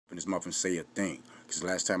and this motherfucker say a thing. Because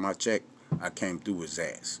last time I checked, I came through his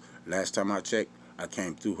ass. Last time I checked, I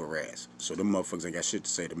came through her ass. So them motherfuckers ain't got shit to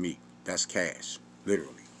say to me. That's cash,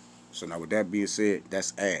 literally. So now with that being said,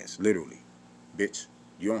 that's ass, literally. Bitch,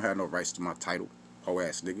 you don't have no rights to my title, hoe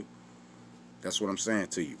ass nigga. That's what I'm saying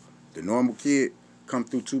to you. The normal kid come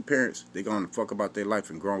through two parents, they gonna fuck about their life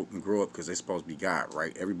and grow up because they supposed to be God,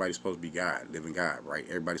 right? Everybody's supposed to be God, living God, right?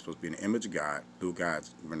 Everybody's supposed to be in the image of God, through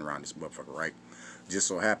God's running around this motherfucker, right? Just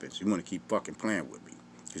so happens, you want to keep fucking playing with me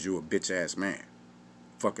because you're a bitch-ass man.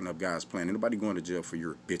 Fucking up God's plan. Ain't nobody going to jail for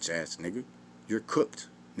your bitch-ass nigga. You're cooked.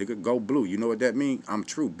 Nigga, go blue. You know what that mean? I'm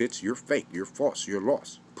true, bitch. You're fake. You're false. You're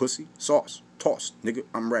lost. Pussy. Sauce. Toss. Nigga,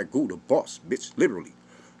 I'm Ragu, the boss, bitch. Literally.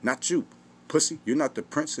 Not you. Pussy. You're not the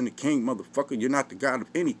prince and the king, motherfucker. You're not the god of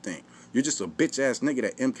anything. You're just a bitch-ass nigga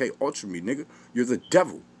that MK Ultra me, nigga. You're the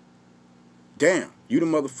devil. Damn. You the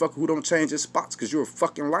motherfucker who don't change his spots because you're a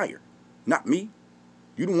fucking liar. Not me.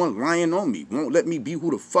 You the one lying on me. Won't let me be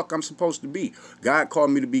who the fuck I'm supposed to be. God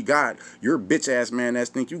called me to be God. You're a bitch-ass man that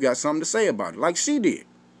think you got something to say about it. Like she did.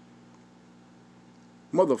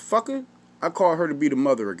 Motherfucker, I called her to be the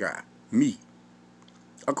mother of God. Me.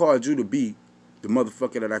 I called you to be the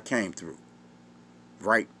motherfucker that I came through.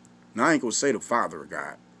 Right? Now, I ain't going to say the father of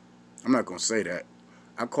God. I'm not going to say that.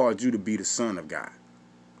 I called you to be the son of God.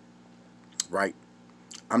 Right?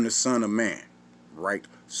 I'm the son of man. Right?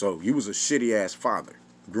 So, you was a shitty-ass father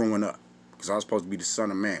growing up. Because I was supposed to be the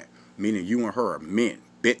son of man. Meaning you and her are men.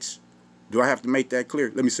 Bitch. Do I have to make that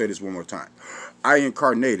clear? Let me say this one more time. I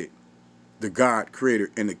incarnated the God, creator,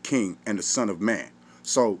 and the king, and the son of man.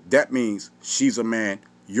 So that means she's a man,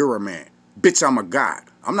 you're a man. Bitch, I'm a god.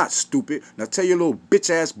 I'm not stupid. Now tell your little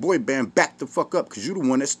bitch-ass boy band back the fuck up, because you the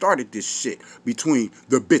one that started this shit between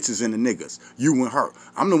the bitches and the niggas. You and her.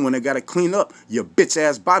 I'm the one that got to clean up your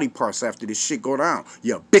bitch-ass body parts after this shit go down.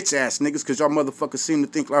 You bitch-ass niggas, because y'all motherfuckers seem to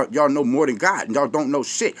think like y'all know more than God, and y'all don't know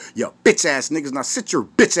shit. You bitch-ass niggas. Now sit your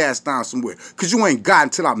bitch-ass down somewhere, because you ain't God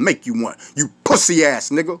until I make you one. You pussy-ass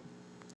nigga.